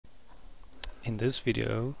In this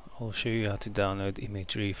video, I'll show you how to download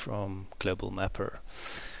imagery from Global Mapper.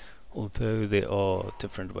 Although there are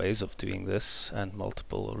different ways of doing this and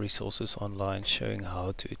multiple resources online showing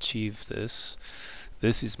how to achieve this,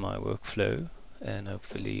 this is my workflow and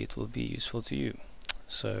hopefully it will be useful to you.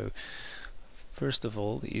 So first of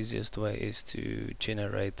all, the easiest way is to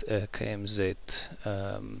generate a KMZ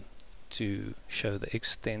to show the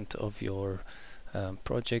extent of your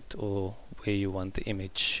project or where you want the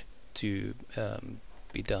image to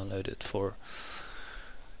be downloaded for.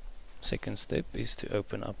 Second step is to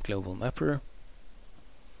open up Global Mapper.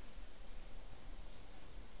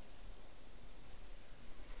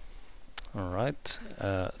 Alright,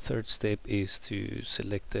 third step is to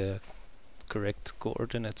select the correct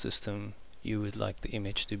coordinate system you would like the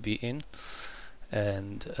image to be in,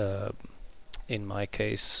 and in my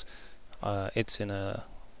case it's in a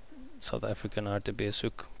South African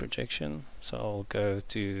RTBShoek projection, so I'll go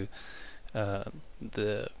to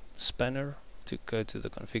the spanner to go to the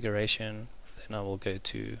configuration, then I will go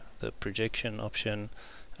to the projection option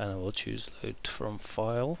and I will choose load from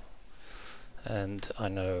file, and I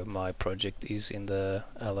know my project is in the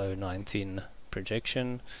LO19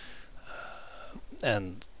 projection,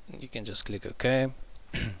 and you can just click OK.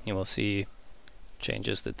 You will see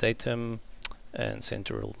changes the datum and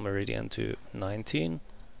central meridian to 19.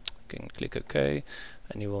 You can click OK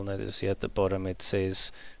and you will notice here at the bottom it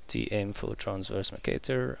says TM for transverse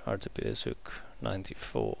Mercator RTBShoek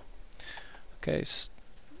 94. Okay,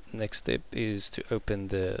 next step is to open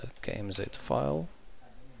the KMZ file.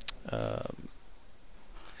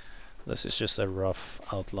 This is just a rough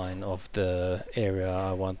outline of the area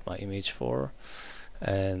I want my image for,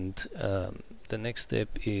 and the next step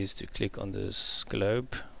is to click on this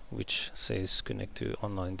globe which says connect to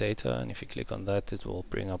online data, and if you click on that it will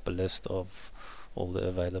bring up a list of all the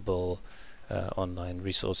available online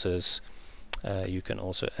resources. You can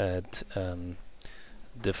also add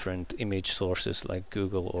different image sources like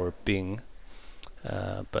Google or Bing,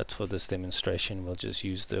 but for this demonstration we'll just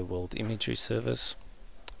use the World Imagery service.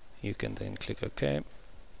 You can then click OK.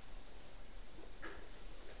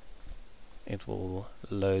 It will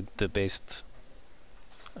load the best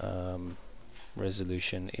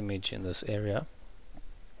resolution image in this area.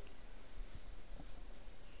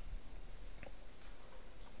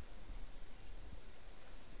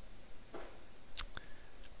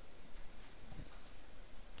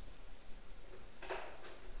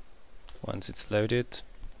 Once it's loaded,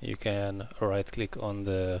 you can right click on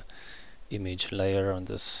the image layer on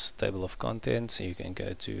this table of contents. You can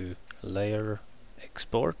go to layer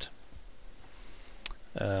export.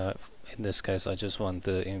 In this case I just want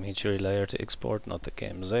the imagery layer to export, not the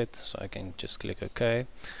KMZ, so I can just click OK.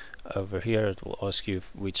 Over here it will ask you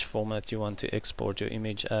which format you want to export your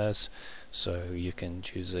image as, so you can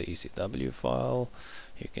choose a ECW file,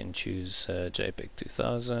 you can choose JPEG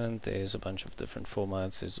 2000, there's a bunch of different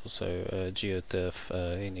formats, there's also GeoTIFF,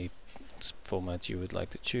 any format you would like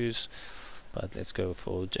to choose, but let's go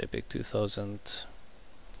for JPEG 2000,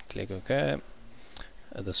 click OK.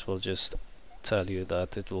 This will just tell you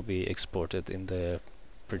that it will be exported in the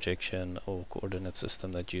projection or coordinate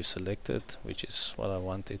system that you selected, which is what I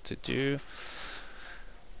want it to do.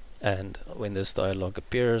 And when this dialog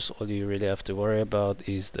appears, all you really have to worry about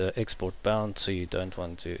is the export bound, so you don't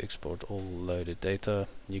want to export all loaded data.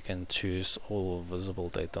 You can choose all visible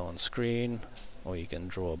data on screen, or you can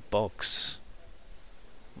draw a box.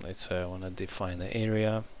 Let's say I want to define the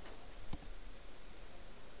area.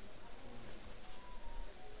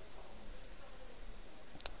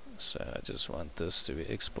 So I just want this to be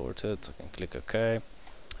exported. I can click OK,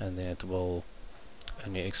 and then it will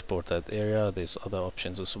only export that area. There's other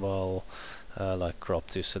options as well, like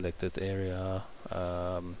crop to selected area,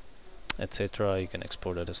 etc. You can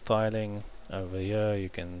export it as tiling. Over here you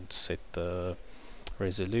can set the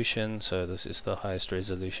resolution, so this is the highest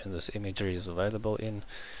resolution this imagery is available in.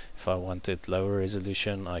 If I wanted lower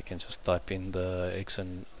resolution, I can just type in the X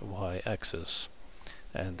and Y axis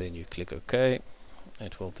and then you click OK.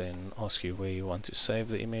 It will then ask you where you want to save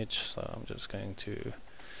the image, so I'm just going to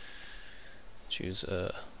choose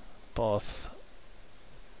a path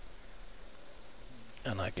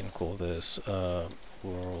and I can call this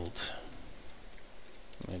World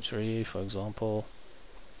Imagery, for example.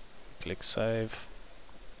 Click save,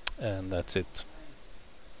 and that's it.